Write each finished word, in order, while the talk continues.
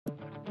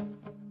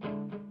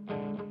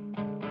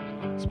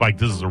Spike,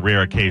 this is a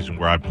rare occasion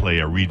where I play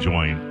a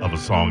rejoin of a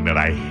song that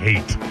I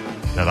hate,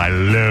 that I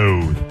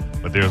loathe,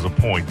 but there's a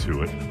point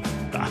to it.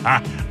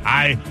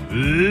 I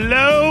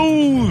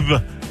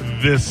loathe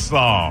this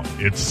song.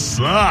 It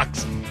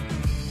sucks.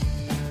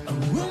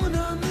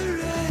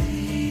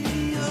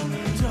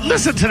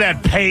 Listen to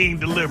that pain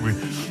delivery.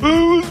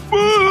 Who's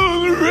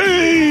on the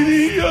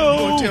radio?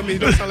 Don't tell me you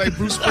don't sound like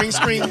Bruce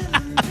Springsteen.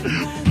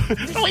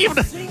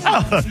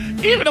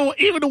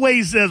 Even the way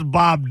he says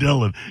Bob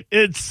Dylan,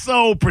 it's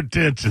so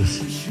pretentious.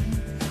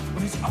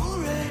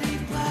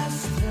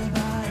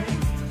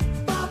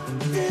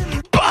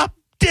 Bob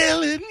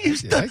Dylan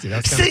used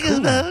to sing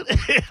about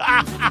it.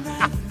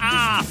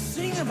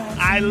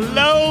 I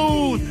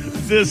loathe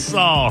this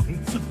song.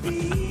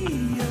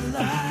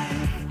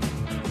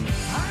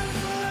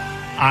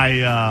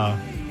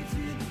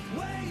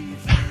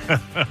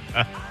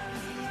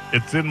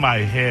 It's in my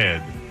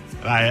head.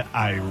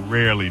 I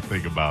rarely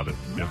think about it,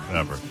 if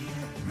ever.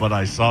 But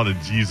I saw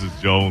that Jesus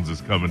Jones is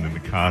coming in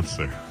the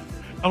concert.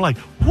 I'm like,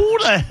 who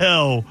the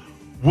hell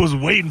was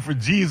waiting for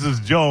Jesus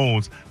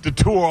Jones to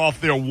tour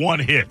off their one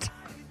hit?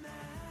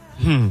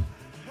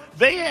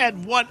 They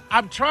had one.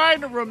 I'm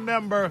trying to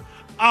remember.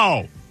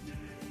 Oh,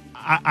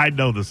 I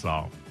know the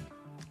song.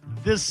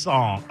 This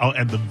song. Oh,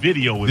 and the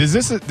video is.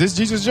 Is this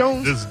Jesus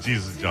Jones? This is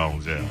Jesus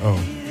Jones, yeah. Oh.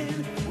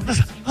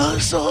 I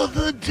saw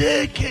the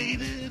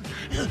dedicated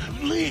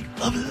blink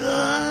of an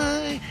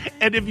eye.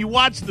 And if you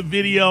watch the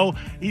video,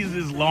 he's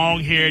this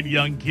long-haired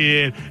young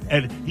kid,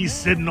 and he's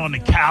sitting on the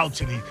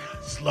couch, and he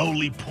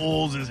slowly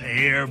pulls his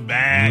hair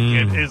back,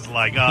 and it's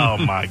like, oh,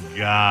 my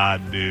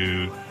God,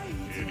 dude.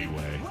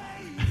 Anyway,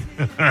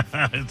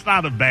 it's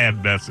not a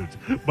bad message,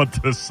 but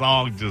the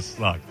song just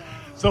sucked.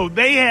 So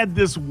they had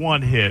this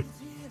one hit,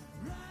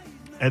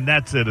 and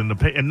that's it. In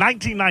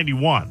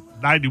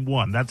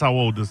 1991, that's how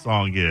old this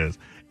song is.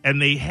 And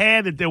they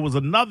had it. There was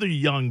another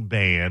young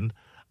band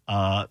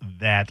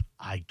that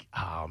I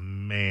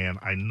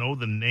know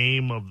the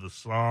name of the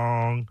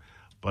song,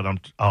 but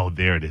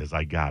there it is.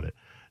 I got it.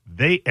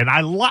 I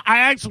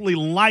actually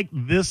liked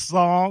this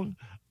song,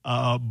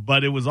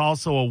 but it was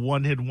also a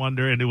one-hit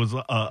wonder, and it was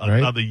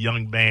another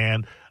young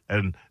band,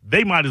 and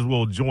they might as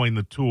well join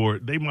the tour.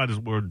 They might as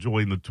well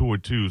join the tour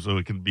too, so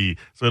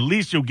at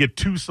least you'll get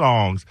two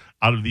songs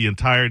out of the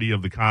entirety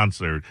of the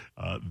concert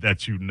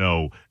that you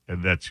know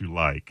and that you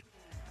like.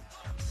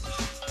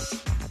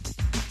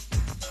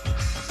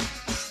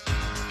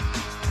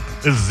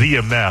 This is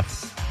ZMF,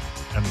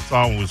 and the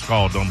song was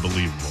called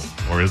Unbelievable,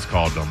 or is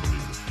called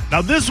Unbelievable.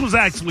 Now, this was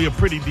actually a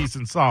pretty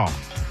decent song.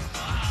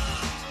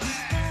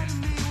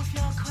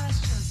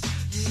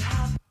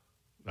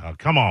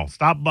 Come on,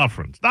 stop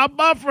buffering. Stop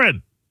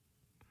buffering.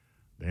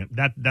 Damn,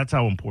 that's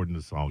how important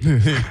this song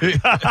is.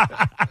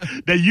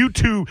 That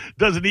YouTube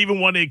doesn't even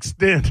want to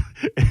extend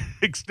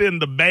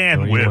the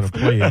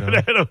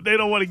bandwidth. They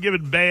don't want to give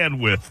it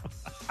bandwidth.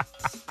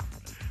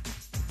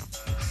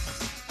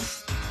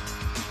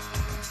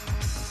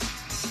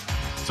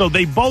 So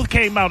they both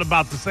came out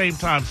about the same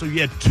time. So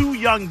you had two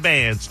young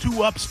bands,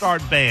 two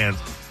upstart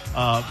bands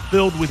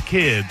filled with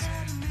kids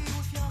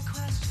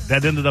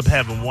that ended up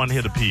having one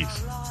hit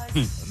apiece.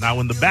 Now,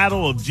 in the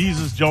battle of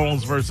Jesus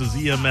Jones versus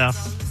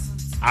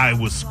EMF, I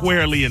was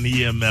squarely in the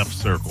EMF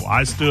circle.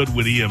 I stood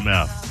with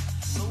EMF,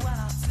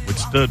 which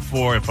stood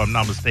for, if I'm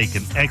not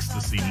mistaken,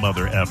 Ecstasy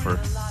Mother Effer.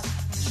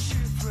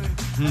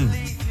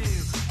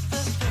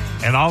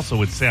 And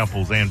also it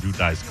samples Andrew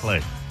Dice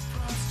Clay.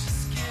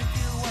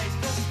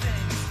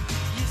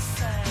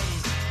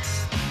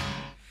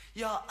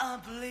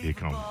 Here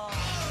comes.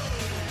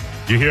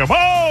 You hear him?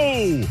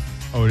 Oh!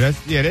 Oh, that's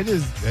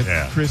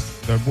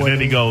Chris. The boy. And then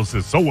he goes,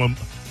 it's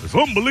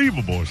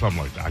unbelievable, or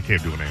something like that. I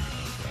can't do an Andrew.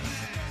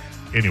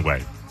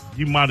 Anyway,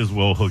 you might as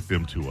well hook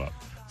them two up.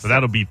 So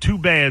that'll be two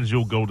bands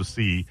you'll go to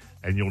see,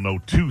 and you'll know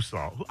two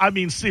songs. I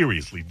mean,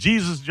 seriously,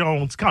 Jesus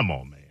Jones, come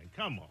on, man.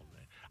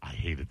 I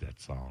hated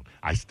that song.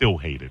 I still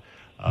hate it.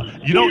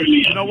 You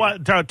know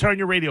what? Turn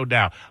your radio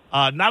down.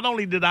 Not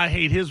only did I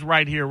hate his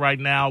Right Here, Right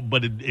Now,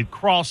 but it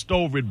crossed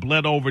over, it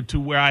bled over to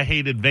where I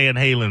hated Van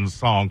Halen's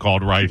song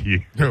called Right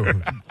Here.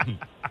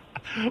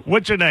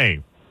 What's your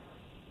name?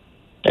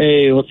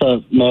 Hey, what's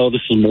up, Mo?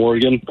 This is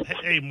Morgan.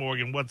 Hey,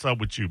 Morgan, what's up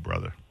with you,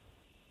 brother?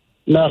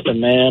 Nothing,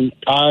 man.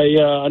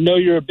 I know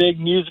you're a big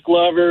music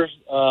lover,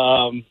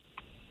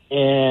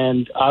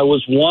 and I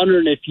was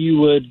wondering if you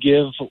would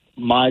give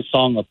my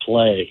song a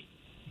play,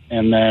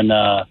 and then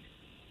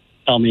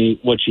tell me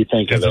what you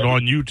think of it. Is it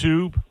on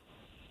YouTube?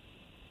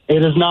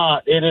 It is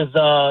not. It is.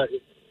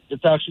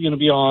 It's actually going to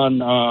be on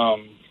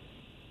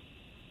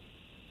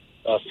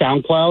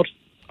SoundCloud.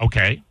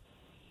 Okay.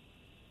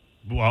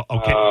 Well,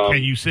 okay.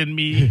 Can you send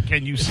me an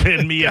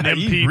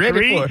MP3?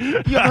 Ready for it.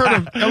 You ever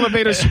heard of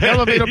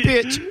elevator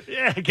pitch?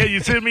 Yeah. Can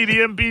you send me the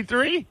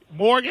MP3,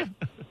 Morgan?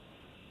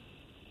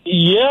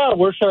 Yeah.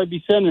 Where should I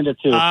be sending it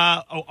to?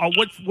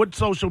 What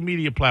social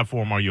media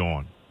platform are you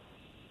on?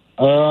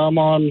 I'm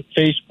on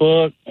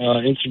Facebook,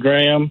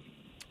 Instagram.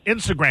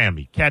 Instagram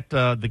me, Cat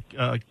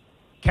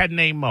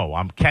Name Mo.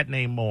 I'm Cat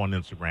Name Mo on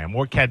Instagram,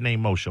 or Cat Name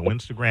Mo Show.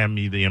 Instagram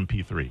me the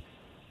MP3.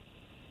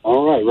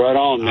 All right, right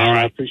on, man. All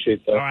right. I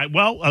appreciate that. All right.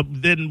 Well,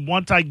 then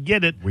once I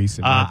get it,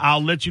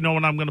 I'll let you know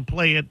when I'm going to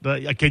play it.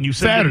 Can you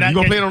send Saturday? it now? You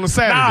going to play it on a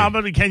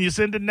Saturday? Can you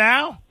send it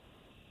now?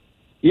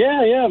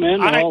 Yeah,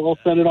 man. I'll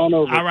send it on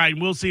over. All right.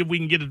 We'll see if we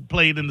can get it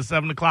played in the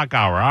 7 o'clock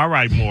hour. All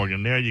right,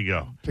 Morgan. There you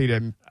go. Play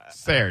that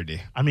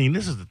Saturday. I mean,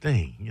 this is the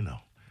thing, you know.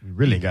 We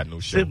really ain't got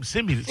no show.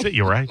 Send me.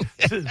 You're right.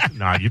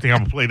 Nah, you think I'm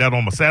gonna play that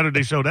on my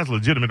Saturday show? That's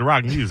legitimate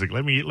rock music.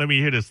 Let me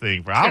hear this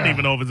thing. I don't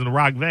even know if it's in the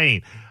rock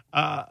vein.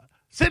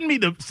 Send me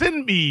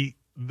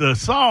the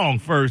song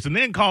first, and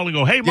then call and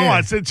go, hey, Mo,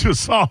 I sent you a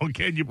song.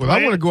 Can you play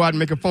I want to go out and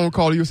make a phone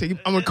call to you.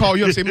 I'm going to call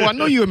you up and say, Mo, I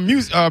know you're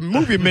a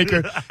movie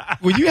maker.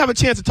 Will you have a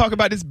chance to talk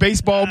about this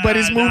Baseball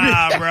Buddies movie?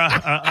 Nah, bro.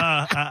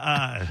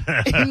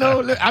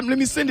 Let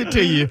me send it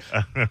to you.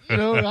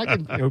 I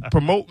can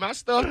promote my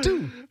stuff,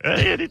 too.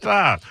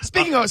 Anytime.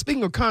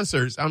 Speaking of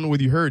concerts, I don't know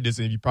whether you heard this.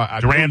 And you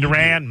probably,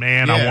 Duran,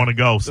 man, I want to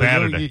go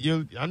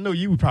Saturday. I know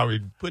you were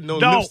probably putting on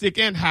lipstick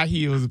and high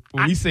heels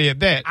when he said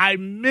that. I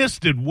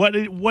missed it. What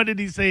did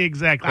he say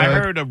exactly? I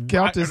heard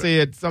Calta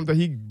said something.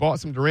 He bought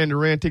some Duran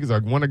tickets or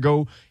want to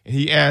go, and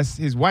he asked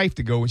his wife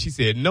to go, and she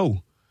said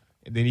no.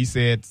 And then he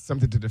said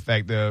something to the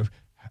fact of,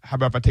 how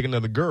about if I take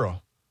another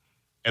girl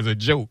as a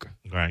joke?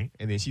 Right.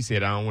 And then she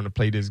said, I don't want to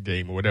play this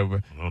game or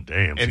whatever. Oh,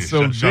 damn. And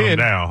so shut him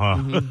down,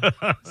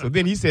 huh? So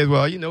then he says,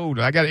 well, I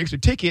got an extra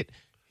ticket.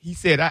 He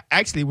said, I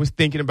actually was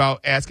thinking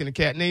about asking a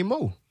cat named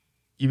Mo,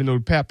 even though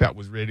Pap Pap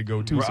was ready to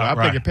go, too. So I'm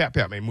thinking Pap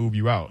Pap may move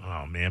you out.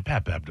 Oh, man,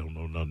 Pap Pap don't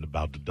know nothing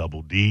about the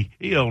Double D.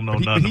 He don't know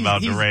nothing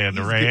about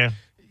Duran.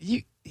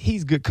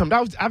 He's good.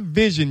 I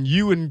vision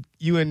you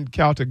and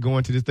Calta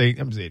going to this thing.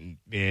 I'm saying,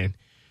 man,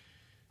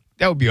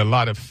 that would be a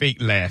lot of fake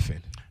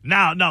laughing.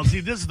 Now, see,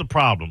 this is the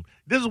problem.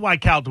 This is why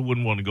Calta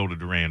wouldn't want to go to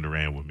Duran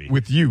with me.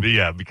 With you.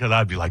 Yeah, because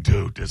I'd be like,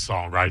 dude, this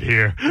song right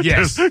here.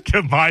 Yes.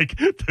 Mike,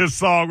 this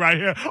song right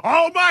here.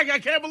 Oh, Mike, I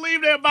can't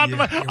believe they're about to.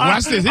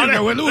 Watch this.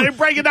 They're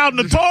breaking out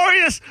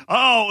Notorious.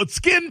 Oh,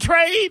 Skin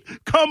Trade.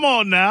 Come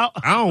on now.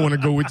 I don't want to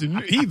go with you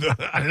either.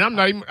 And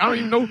I don't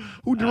even know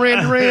who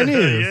Duran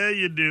is. Yeah,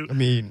 you do. I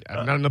mean,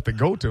 not enough to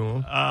go to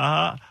him.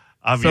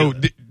 So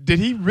did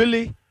he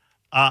really?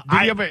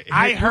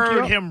 I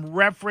heard him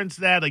reference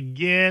that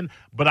again,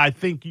 but I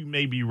think you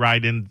may be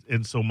right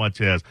in so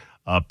much as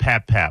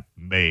Pap Pap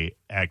may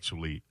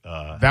actually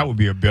that would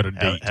be a better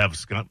date. Have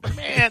skunk,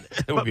 man.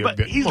 but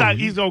he's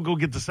gonna go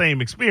get the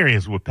same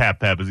experience with Pap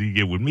Pap as he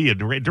get with me.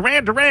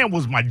 Duran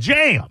was my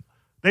jam.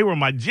 They were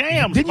my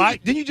jams.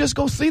 Didn't you just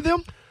go see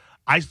them?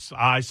 I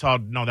saw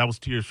that was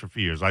Tears for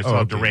Fears. I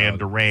saw Duran.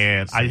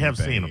 I have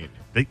seen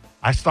them.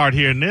 I start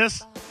hearing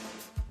this.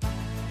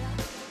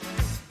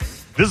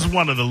 This is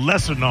one of the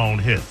lesser known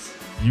hits.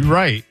 You're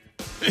right.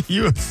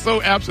 You are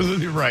so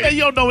absolutely right. Hey,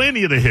 you don't know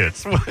any of the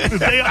hits.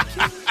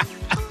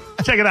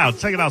 Check it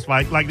out,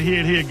 Spike. Like to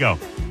hear it. Here you go.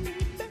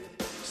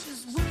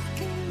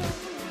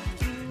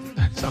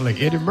 Sound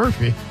like Eddie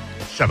Murphy.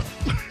 Shut up.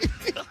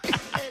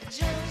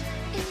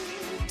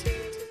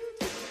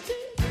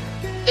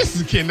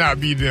 This cannot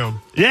be them.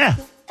 Yeah.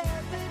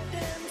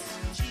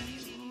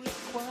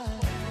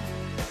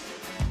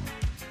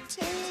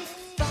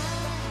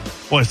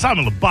 Boy,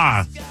 Simon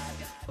LeBon.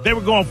 They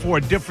were going for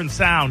a different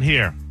sound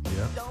here.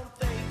 Yeah.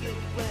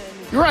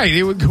 You're right.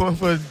 They were going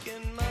for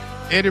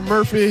Eddie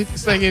Murphy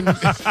singing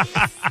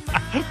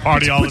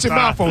Party all the time. Put your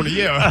mouth on it,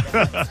 yeah.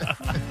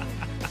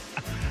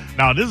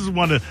 Now this is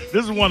one of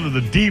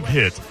the deep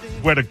hits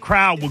where the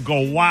crowd would go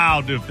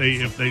wild if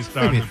they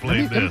started to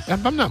play this.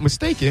 If I'm not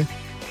mistaken,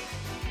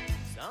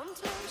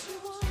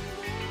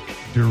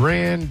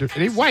 Duran,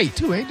 they white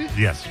too, ain't they?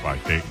 Yes,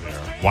 right. They're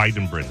white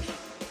and British.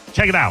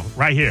 Check it out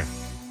right here.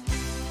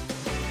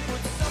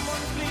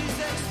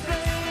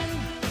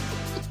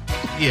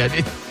 Yeah,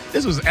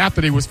 this was after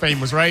they was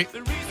famous, right?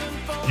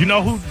 You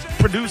know who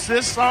produced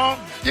this song?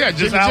 Yeah,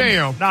 Jimmy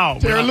Jam. No,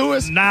 Terry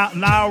Lewis.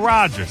 Nile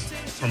Rodgers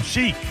from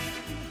Chic.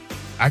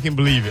 I can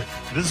believe it.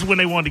 This is when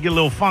they wanted to get a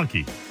little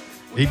funky.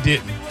 They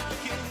didn't.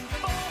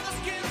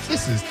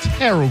 This is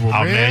terrible, man.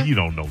 Oh, man, you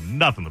don't know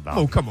nothing about it.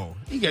 Oh, come on.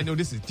 You got to know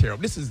this is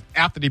terrible. This is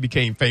after they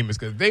became famous,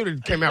 because they would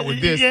have came out with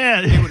this.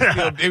 Yeah.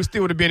 They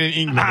still would have been in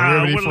England.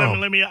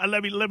 Let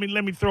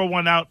me throw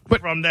one out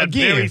from that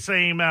very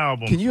same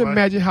album. Can you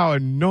imagine how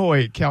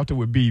annoyed Calta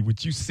would be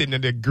with you sitting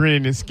there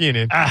grinning and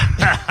skinning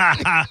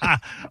at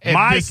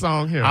Mike, this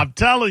song here? I'm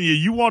telling you,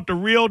 you want the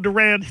real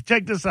Duran.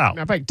 Check this out.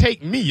 Now, if I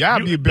take me,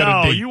 I'll be a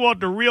better date. You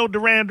want the real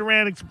Duran.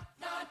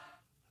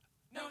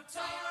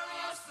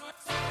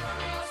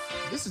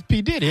 This is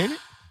P. Diddy, ain't it?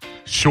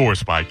 Sure,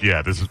 Spike.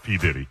 Yeah, this is P.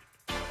 Diddy.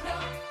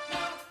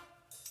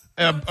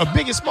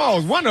 Biggie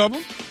Smalls, one of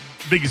them.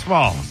 Biggie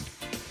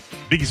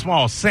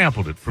Smalls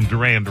sampled it from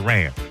Duran.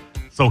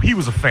 So he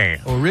was a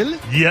fan. Oh, really?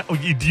 Yeah,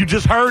 you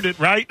just heard it,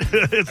 right?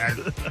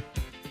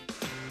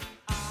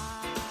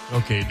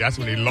 Okay, that's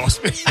when they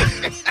lost me.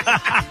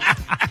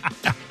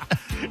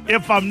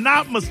 If I'm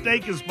not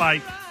mistaken,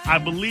 Spike, I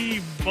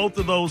believe both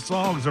of those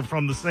songs are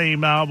from the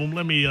same album.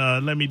 Let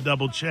me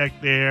double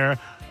check there.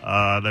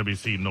 Let me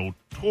see. Notorious,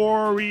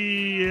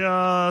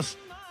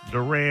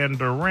 Duran.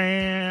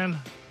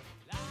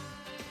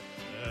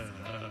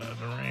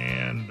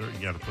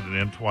 got to put it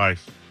in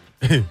twice.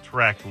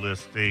 Track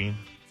listing.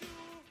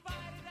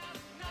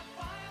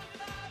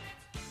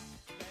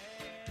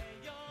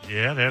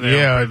 Yeah,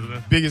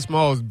 Biggie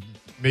Smalls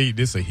made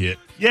this a hit.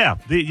 Yeah,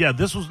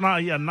 this was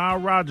not. Yeah, Nile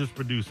Rodgers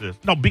produced this.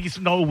 No, Biggie.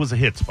 No, it was a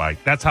hit,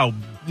 Spike. That's how.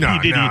 No.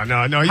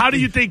 How do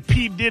you think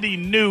P. Diddy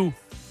knew?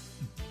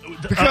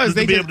 Because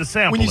to be able to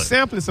sample when you it.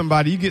 sampling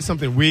somebody, you get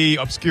something way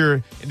obscure,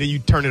 and then you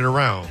turn it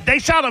around. They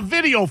shot a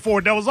video for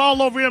it that was all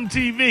over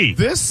MTV.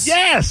 This?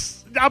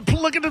 Yes. I'm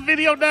looking at the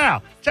video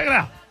now. Check it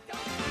out.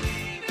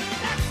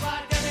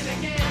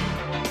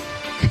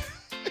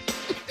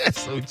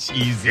 That's so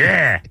cheesy.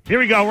 Yeah. Here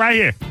we go, right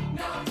here.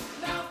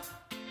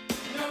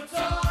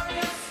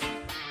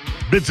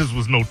 Bitches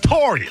was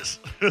notorious.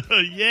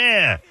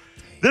 Yeah.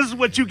 This is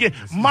what you get.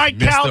 Mike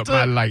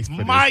Calta,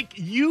 Mike,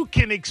 you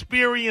can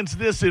experience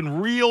this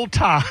in real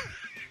time.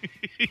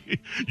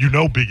 You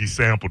know Biggie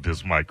sampled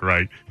this, Mike,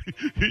 right?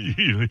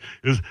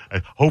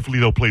 Hopefully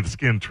they'll play the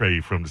Skin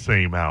Trade from the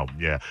same album.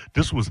 Yeah.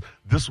 This was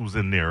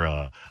in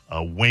their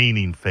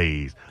waning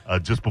phase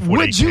just before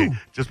Would they you came,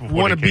 just before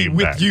want to they be came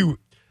with back. you?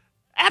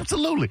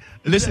 Absolutely.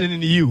 Listening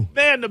to you.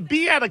 Man, to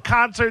be at a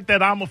concert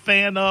that I'm a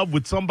fan of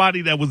with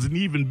somebody that was an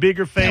even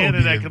bigger fan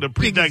and that could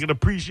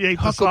appreciate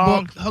the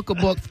song.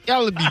 Hucklebuck,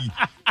 y'all would be.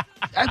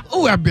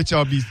 I bet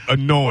y'all be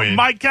annoying.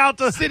 Mike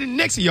Calta. Sitting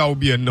next to y'all would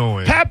be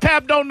annoying.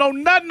 Pap don't know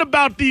nothing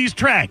about these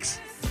tracks.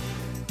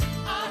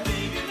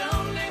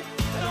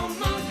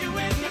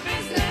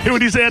 Hear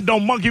what he said?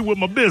 Don't monkey with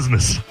my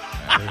business.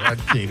 I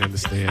can't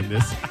understand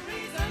this.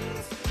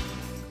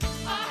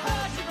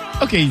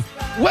 Okay,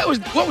 what was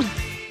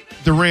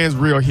Duran's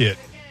real hit?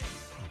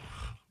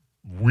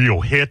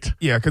 Real hit?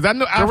 Yeah, because I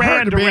know I've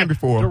heard the band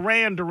before.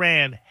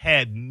 Duran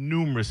had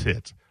numerous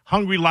hits.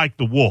 Hungry Like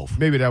the Wolf.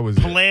 Maybe that was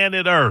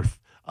Planet Earth.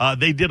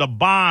 They did a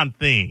Bond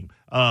theme.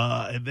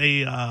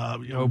 Something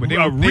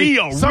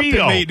Rio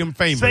made them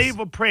famous. Save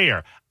a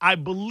Prayer. I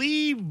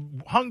believe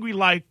Hungry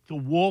Like the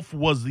Wolf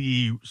was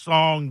the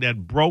song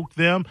that broke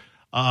them.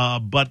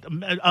 But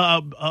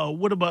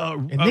what about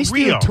and they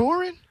Rio? still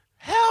touring?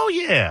 Hell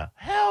yeah.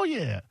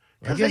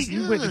 I guess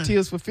you went to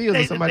Tears for Fears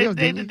or somebody else,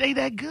 didn't you? They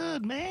that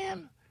good,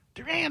 man.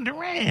 Duran.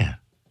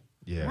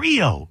 Yeah.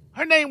 Rio.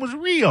 Her name was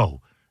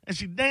Rio. And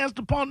she danced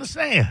upon the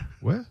sand.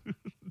 What?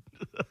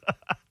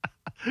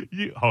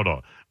 Hold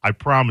on. I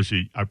promise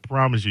you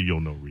you'll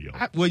know Rio.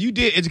 Well, you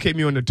did educate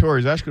me on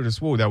Notorious. I could have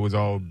swore that was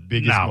all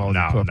Biggie Smalls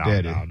and Puff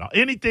Daddy. No.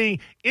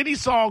 Any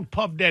song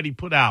Puff Daddy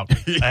put out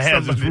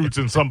has its roots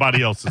in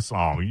somebody else's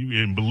song. You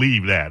can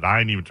believe that.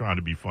 I ain't even trying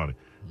to be funny.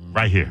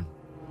 Right here.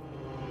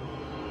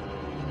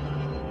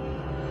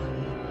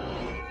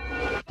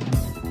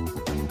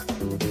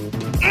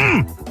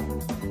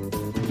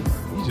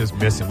 You just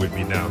messing with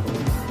me now.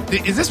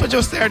 Is this what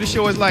your Saturday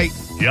show is like?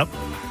 Yep.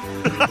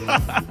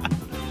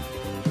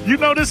 You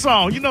know this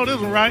song. You know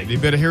this one, right? They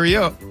better hurry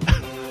up.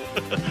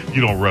 You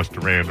don't rush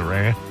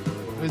Duran.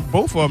 It's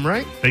both of them,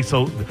 right? They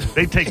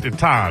take their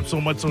time so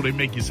much so they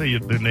make you say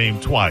their name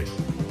twice.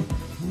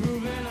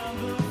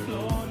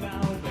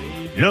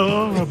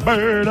 You're a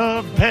bird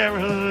of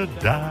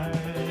paradise.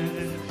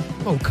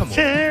 Oh, come on.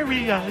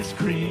 Cherry ice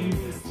cream.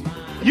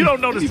 You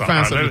don't know this song.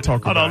 Find something to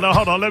talk about.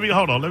 Hold on.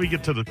 Let me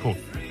get to the quote.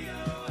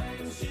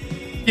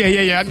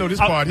 Yeah. I know this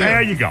part.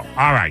 There you go.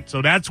 All right.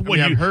 So that's what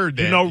I've heard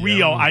that. You know, Yeah,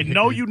 Rio. I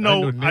know the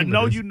name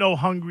of this. you know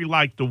Hungry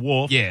Like the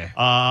Wolf. Yeah.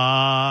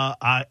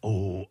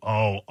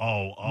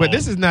 But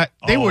this is not.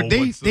 They were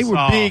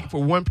song? big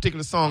for one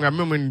particular song. I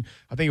remember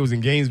I think it was in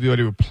Gainesville.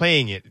 They were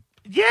playing it.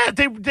 Yeah,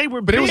 they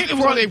were. But big it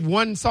was only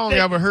one song I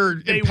ever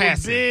heard in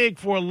passing. They were big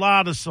for a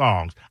lot of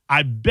songs.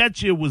 I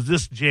bet you it was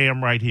this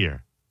jam right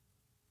here.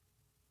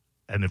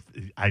 And if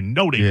I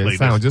know they played it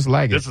sounds just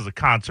like it. This is a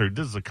concert.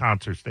 This is a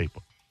concert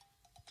staple.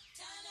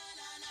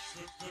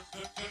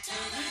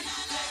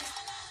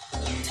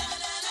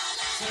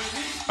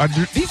 Are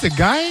these the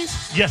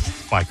guys?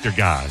 Yes, Mike, they're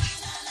guys.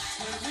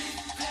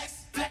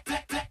 You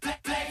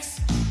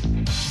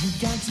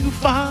got too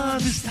far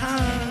this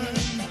time,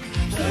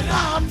 but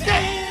I'm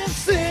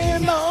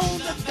dancing on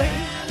the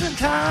dancing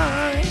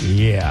time.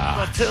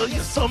 Yeah. I tell you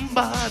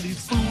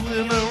somebody's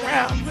fooling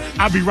around.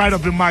 I'll be right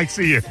up in Mike's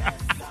ear.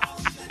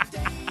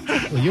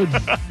 Well, your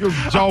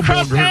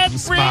jawbone hurt from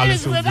smiling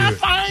so good. I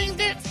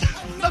find it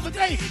another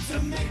day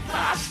to make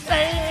my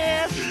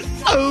stand.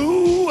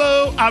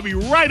 Oh, I'll be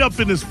right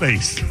up in his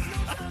face.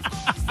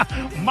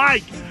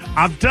 Mike,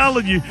 I'm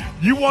telling you,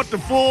 you want the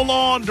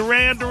full-on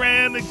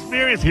Duran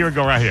experience? Here we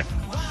go right here.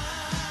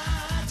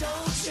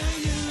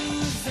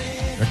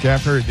 Okay,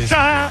 I've heard this.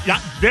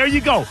 Yeah, there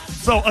you go.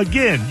 So,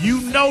 again,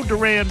 you know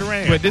Duran.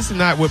 But this is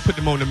not what put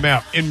them on the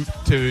map.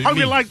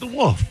 Hungry Like the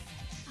Wolf.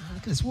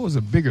 This was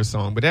a bigger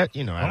song, but that,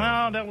 I don't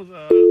know. That was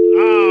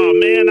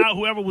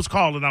whoever was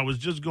calling, I was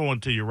just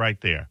going to you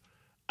right there.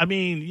 I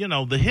mean,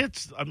 the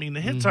hits. I mean, the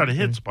hits are the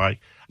hits,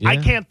 Spike. Yeah. I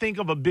can't think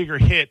of a bigger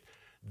hit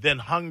than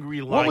Hungry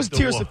Like the Wolf. What was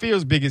Tears for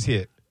Fears' biggest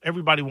hit?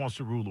 Everybody wants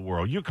to rule the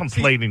world. You're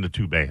conflating the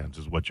two bands,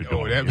 is what you're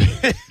doing.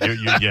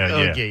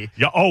 Okay.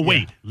 Yeah. Oh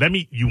wait, let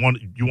me. You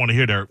want to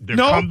hear their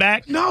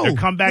comeback? No, their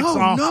comeback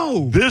song.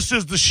 No. This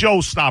is the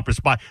showstopper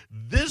spot.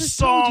 This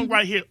song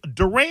right here,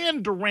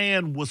 Duran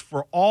Duran, was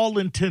for all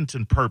intents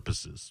and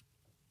purposes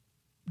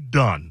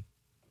done.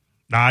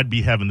 Now I'd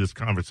be having this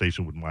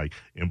conversation with Mike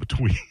in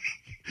between.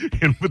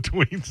 In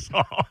between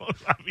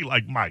songs, I'd be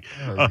like, Mike.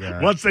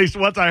 Once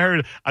I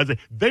heard it, I said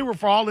they were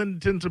for all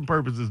intents and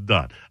purposes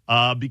done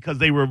because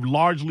they were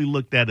largely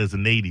looked at as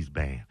an '80s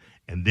band,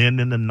 and then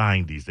in the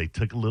 '90s they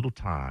took a little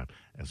time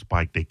and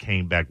Spike. They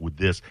came back with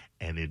this,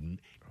 and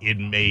it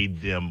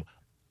made them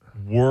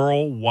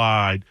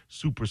worldwide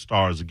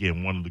superstars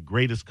again. One of the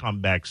greatest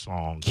comeback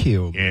songs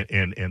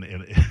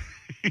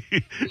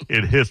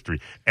in history,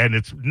 and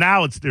it's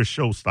their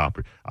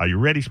showstopper. Are you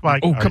ready,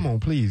 Spike? Oh, come on,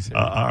 please.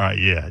 All right,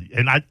 yeah,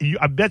 and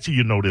I bet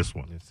you know this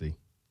one. Let's see.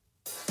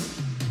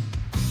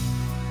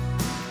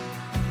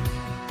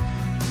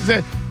 Is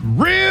that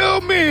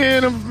Real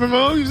Men of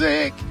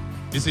Music?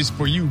 This is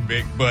for you,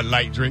 big Bud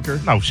Light drinker.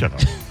 No, shut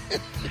up.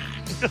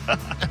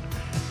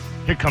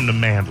 Here come the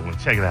mandolin.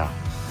 Check it out.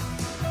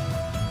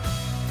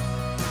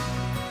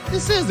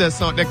 This is that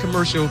song, that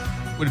commercial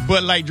with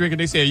Bud Light drinker.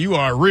 They say you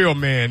are a real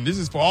man. This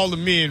is for all the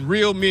men,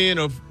 real men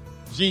of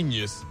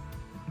genius.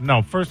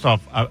 No, first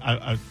off,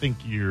 I think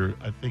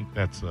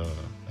that's a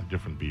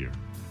different beer.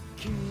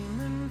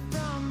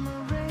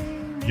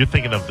 You're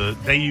thinking of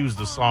they use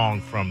the song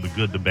from The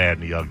Good, the Bad,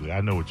 and the Ugly.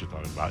 I know what you're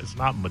talking about. It's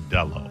not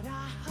Modelo.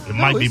 It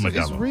might be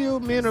Modelo. It's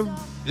real men of.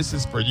 This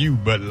is for you,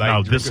 Bud Light.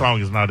 No, drinker. This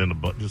song is not in the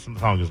book. This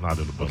song is not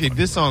in the book. Okay,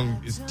 this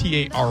song is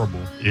T.A.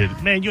 Horrible.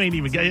 Man, you ain't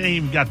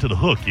even got to the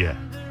hook yet.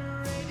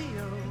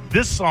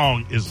 This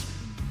song is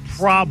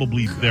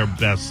probably their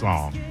best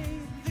song.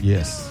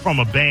 Yes. From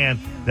a band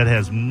that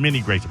has many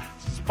great songs.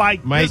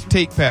 Spike. Mike,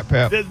 take Pap.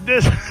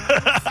 This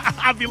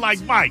I'd be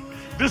like, Mike,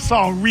 this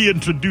song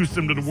reintroduced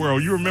him to the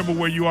world. You remember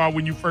where you are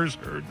when you first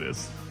heard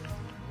this.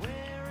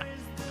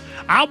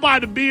 I'll buy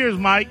the beers,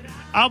 Mike.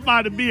 I'll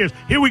buy the beers.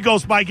 Here we go,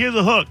 Spike. Here's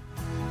a hook.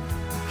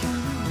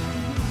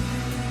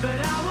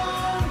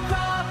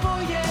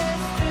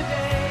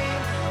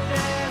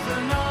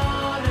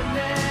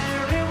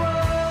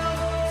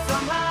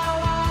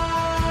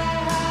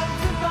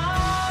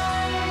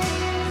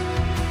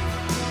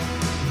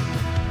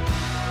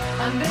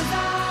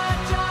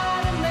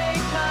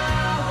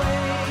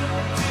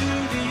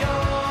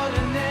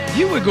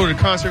 You would go to the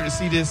concert to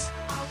see this?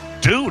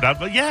 Dude,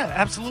 yeah,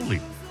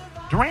 absolutely.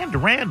 Duran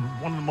Duran,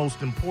 one of the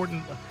most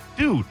important.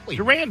 Dude, wait,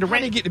 Duran Duran. How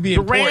did they get to be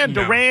Duran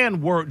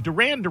Duran were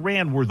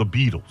the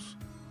Beatles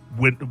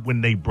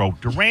when they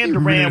broke. Duran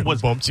Duran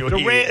was bumped your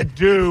Duran, head.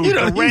 Dude. You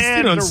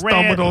Duran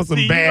stumbled on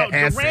some bad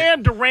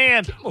acid.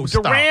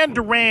 Duran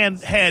Duran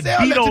had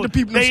sell Beatles. To the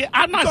people.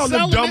 I'm not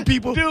selling dumb it,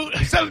 people. Dude.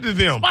 Sell it to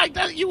them. Like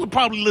that, you were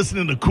probably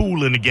listening to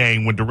Kool in the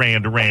Gang when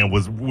Duran Duran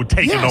were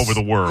taking over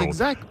the world.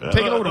 Exactly,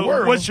 taking over the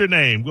world. What's your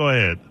name? Go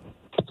ahead.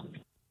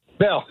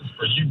 Bill.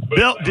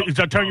 Bill,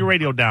 turn your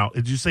radio down.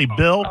 Did you say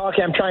Bill?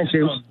 Okay, I'm trying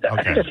to.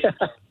 Okay.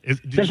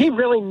 Does he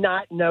really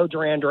not know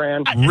Duran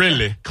Duran?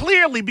 Really?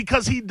 Clearly,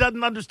 because he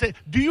doesn't understand.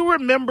 Do you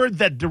remember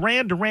that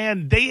Duran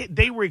Duran,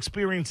 they were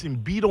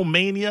experiencing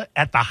Beatlemania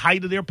at the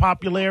height of their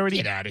popularity?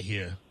 Get out of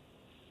here.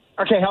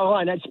 Okay, hold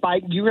on. That's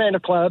Spike. You ran the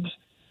clubs.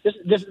 This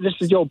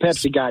is the old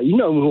Pepsi guy. You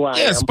know who I am.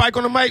 Yeah, Spike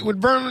on the mic with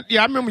Vernon.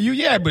 Yeah, I remember you.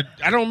 Yeah, but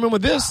I don't remember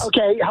this.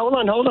 Okay, hold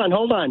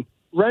on.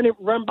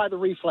 Run by the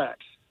Reflex.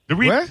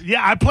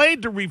 Yeah, I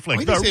played the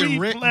Reflex. The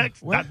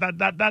Reflex.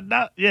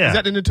 Yeah. Is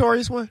that the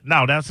Notorious one?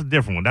 No, that's a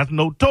different one. That's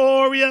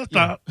Notorious.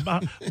 Yeah.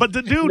 But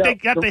the dude, they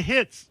got the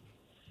hits.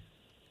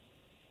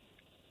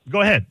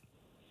 Go ahead.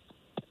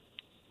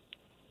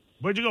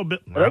 Where'd you go, Bill?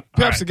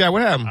 Pepsi guy,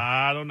 what happened?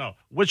 I don't know.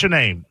 What's your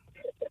name?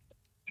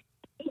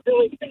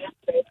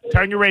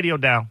 Turn your radio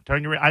down.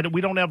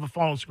 We don't have a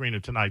phone screener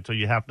tonight, so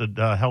you have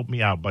to help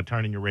me out by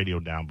turning your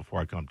radio down before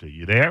I come to you.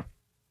 You there?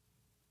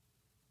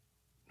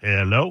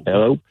 Hello?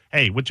 Hello?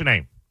 Hey, what's your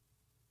name?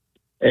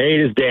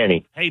 Hey, this is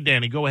Danny. Hey,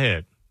 Danny, go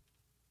ahead.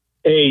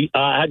 Hey,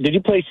 did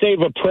you play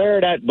Save a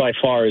Prayer? That by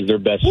far is their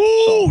best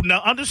song.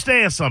 Now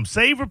understand something.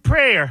 Save a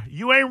Prayer.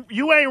 You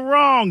ain't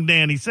wrong,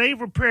 Danny.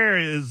 Save a Prayer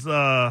is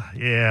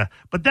yeah.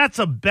 But that's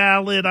a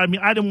ballad. I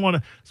mean, I didn't want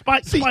to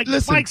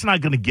Spike's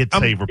not gonna get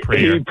Save a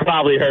Prayer. He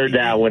probably heard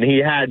that one. He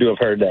had to have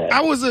heard that.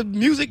 I was a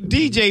music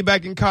DJ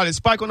back in college.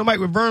 Spike on the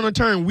mic with Vernon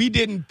Turn. We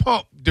didn't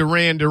pump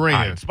Duran Duran.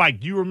 Right,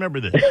 Spike, you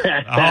remember this.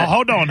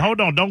 Hold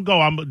on. Don't go.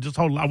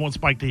 I want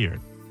Spike to hear it.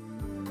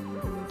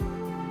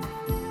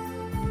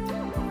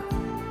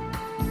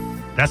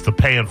 That's the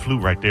pan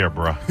flute right there,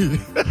 bro.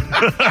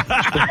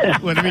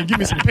 Well, I mean, give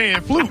me some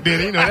pan flute, then.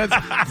 You know, that's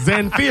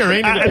Zanfir,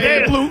 ain't it? The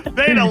pan flute.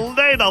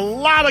 They had a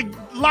lot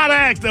of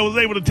acts that was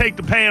able to take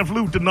the pan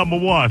flute to number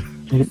one.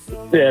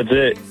 That's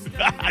it.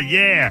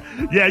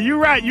 Yeah, you're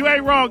right. You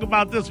ain't wrong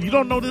about this. You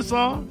don't know this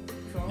song?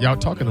 Y'all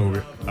talking over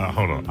it.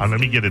 Hold on. Let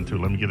me get into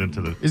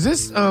the. Is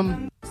this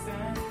Hold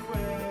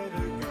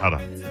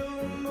on.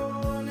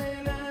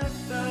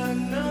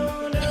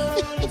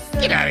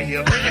 Get out of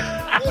here,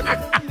 man.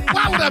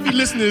 Why would I be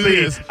listening to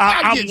this?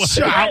 I get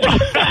shot.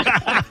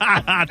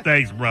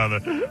 Thanks, brother.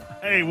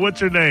 Hey,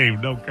 what's your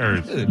name? Don't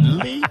curse. Good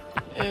Lee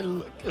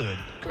and good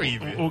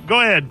gravy. Well,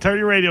 go ahead. Turn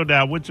your radio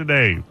down. What's your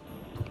name?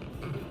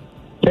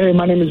 Hey,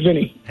 my name is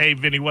Vinny. Hey,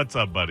 Vinny. What's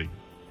up, buddy?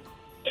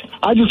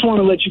 I just want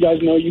to let you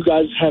guys know you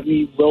guys have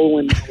me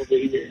rolling over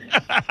here.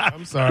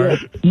 I'm sorry.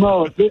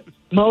 Mo,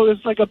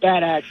 it's like a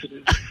bad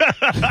accident.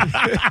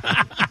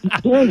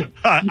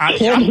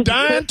 I'm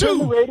dying Turn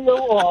the too. radio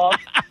off.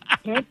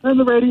 Can't turn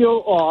the radio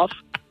off,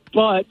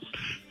 but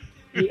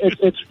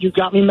it's you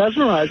got me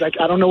mesmerized. I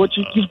don't know what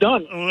you've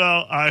done.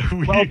 Well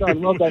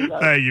Well done,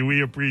 guys. Thank you.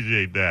 We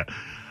appreciate that.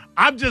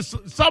 I'm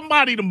just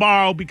somebody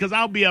tomorrow because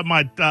I'll be at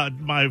my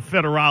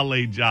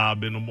Federale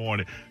job in the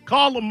morning.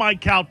 Call the Mike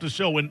Calta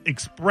show and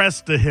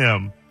express to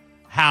him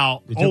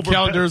how Your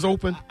calendar is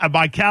open?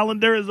 My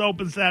calendar is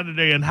open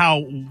Saturday, and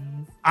how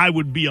I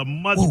would be a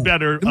much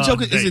better.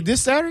 Is it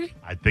this Saturday?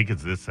 I think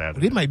it's this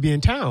Saturday. They might be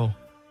in town.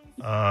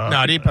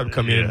 No, they probably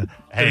come in.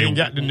 They ain't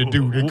got nothing to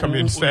do. They come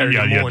in Saturday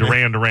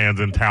morning. Duran's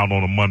in town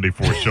on a Monday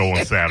for a show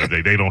on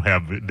Saturday. They don't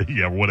have,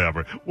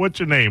 whatever. What's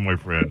your name, my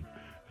friend?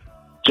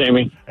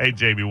 Jamie. Hey,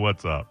 Jamie,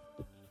 what's up?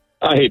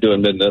 I hate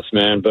doing business,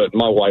 man, but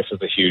my wife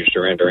is a huge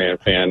Duran Duran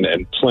fan,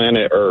 and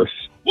Planet Earth,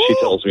 she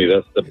tells me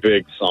that's the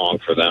big song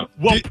for them.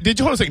 Well, Did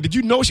you hold on a second? Did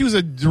you know she was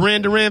a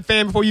Duran Duran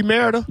fan before you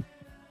married her?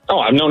 Oh,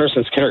 I've known her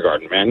since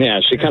kindergarten, man. Yeah,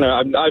 she kind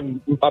of,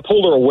 I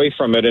pulled her away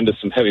from it into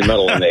some heavy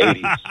metal in the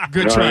 80s.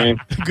 Good try.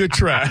 Good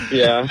try.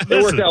 Yeah,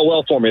 it worked out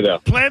well for me, though.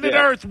 Planet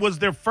Earth was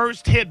their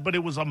first hit, but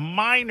it was a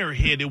minor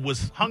hit. It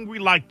was Hungry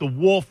Like the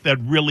Wolf that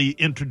really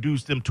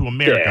introduced them to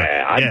America.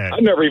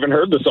 I've never even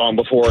heard the song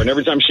before, and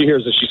every time she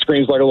hears it, she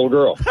screams like a little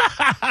girl.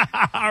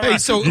 Hey,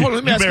 so hold on,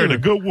 let me ask you. You married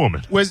a good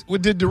woman.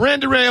 Did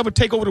Duran Duran ever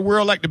take over the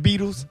world like the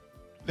Beatles?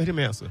 Let him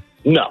answer.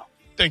 No.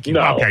 Thank you.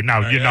 No. Okay, now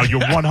you're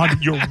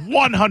 100. You're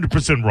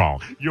 100% wrong.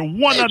 You're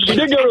 100. She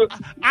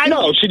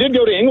did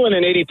go to England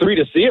in '83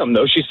 to see him,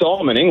 though. She saw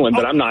him in England,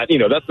 but I'm not.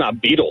 That's not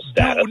Beatles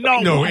status.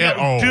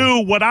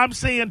 Dude, what I'm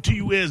saying to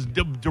you is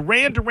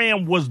Duran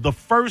Duran was the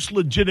first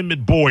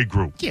legitimate boy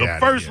group.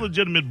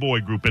 Legitimate boy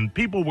group, and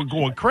people were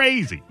going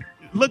crazy.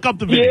 Look up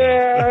the video.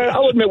 Yeah,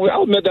 I'll admit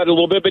that a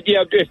little bit. But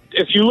yeah,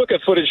 if you look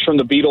at footage from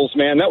the Beatles,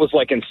 man, that was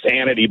like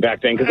insanity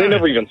back then because they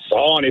never even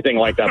saw anything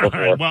like that before.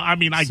 Right, well, I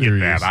mean, I get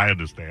that. I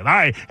understand. All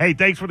right. Hey,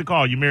 thanks for the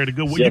call. You married a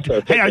good one. Yes,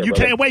 sir. Hey, are you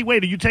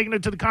taking her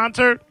to the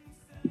concert?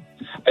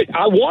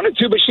 I wanted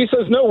to, but she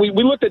says no. We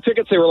looked at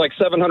tickets; they were like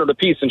 $700 a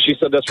piece, and she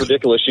said that's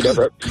ridiculous. She'd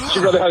rather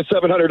have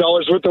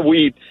 $700 worth of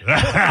weed.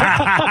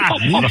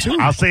 Me too.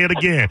 I'll say it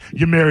again: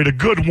 you married a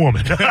good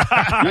woman.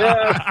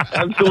 Yeah,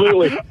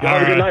 absolutely.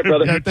 Have a good night,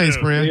 brother. Yeah, thanks,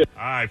 friend.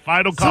 All right,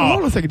 final So call.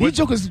 hold on a second. These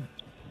jokers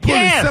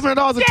pulling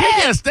 $700 a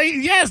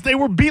ticket. Yes, they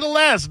were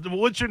Beatles.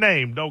 What's your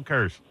name? Don't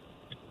curse.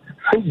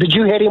 Did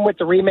you hit him with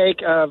the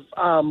remake of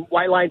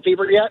White Line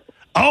Fever yet?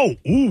 Oh,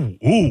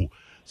 ooh,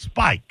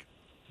 Spike.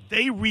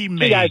 They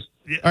remade. Hey, guys.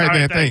 All right,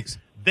 man, thanks.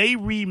 They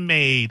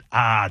remade,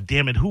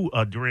 damn it,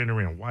 Duran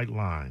Duran, White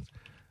Lines.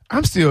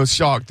 I'm still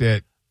shocked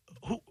that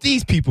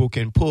these people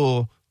can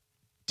pull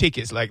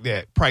tickets like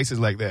that, prices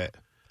like that.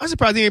 I'm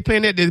surprised they ain't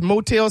playing at the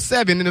Motel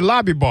 7 in the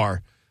lobby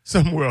bar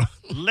somewhere.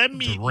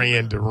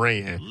 Duran.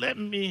 Let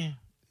me.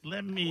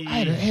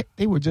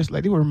 They were just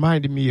like, they were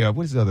reminding me of,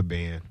 what is the other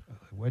band?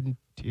 It wasn't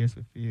Tears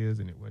for Fears,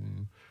 and it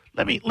wasn't.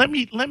 Let me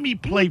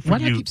play for you. Why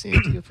do I keep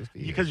saying Tears for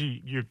Fears? Because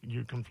you're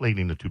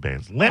conflating the two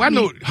bands. I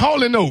know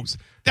Hall & Oates.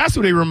 That's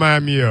what they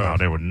remind me of. No,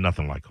 they were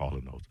nothing like Hall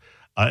 & Oates.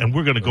 And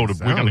we're gonna go to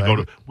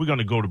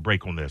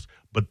break on this.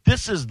 But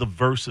this is the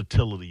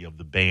versatility of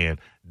the band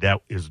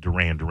that is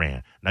Duran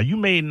Duran. Now you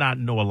may not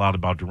know a lot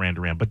about Duran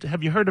Duran, but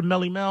have you heard of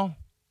Melly Mel?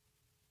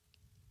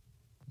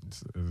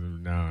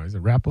 No, he's a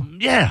rapper.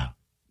 Yeah,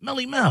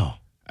 Melly Mel.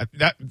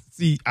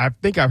 I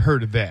think I've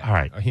heard of that. All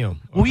right,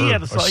 him. Well, he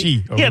had a song.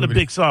 He had a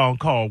big song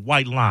called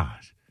 "White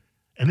Lines,"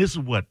 and this is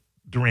what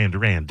Duran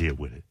Duran did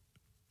with it.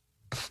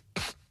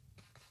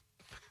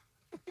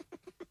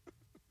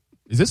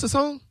 Is this a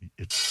song?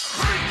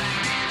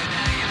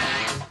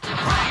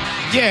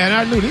 Yeah, and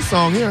I knew this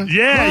song here.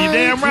 Yeah, you're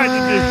damn right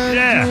you did.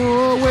 Yeah.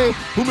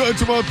 Who got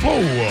to my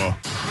pole?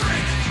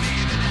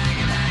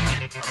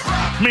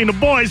 I mean, the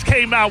boys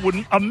came out with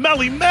a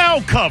Melly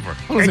Mel cover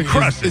and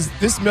crushed it. Is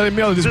this Melly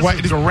Mel? This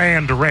white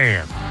Duran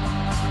Duran.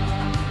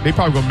 They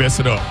probably gonna mess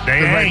it up.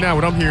 Right now,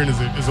 what I'm hearing is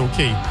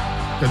okay.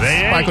 Because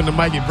Spike on the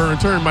mic and Vern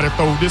Turn might have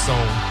thrown this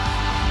on.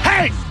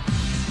 Hey,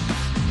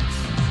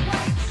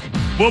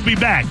 we'll be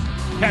back.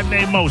 Cat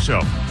Named Mo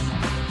Show.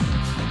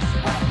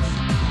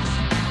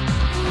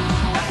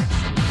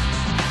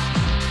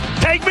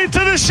 Take me to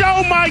the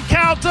show, Mike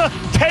Calta.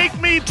 Take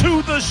me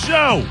to the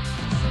show.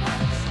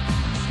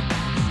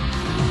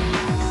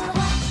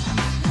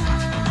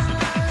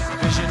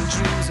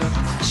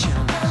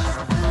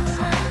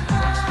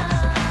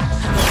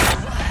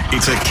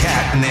 It's a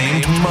cat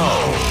named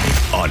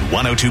Mo on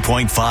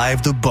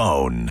 102.5 The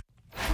Bone.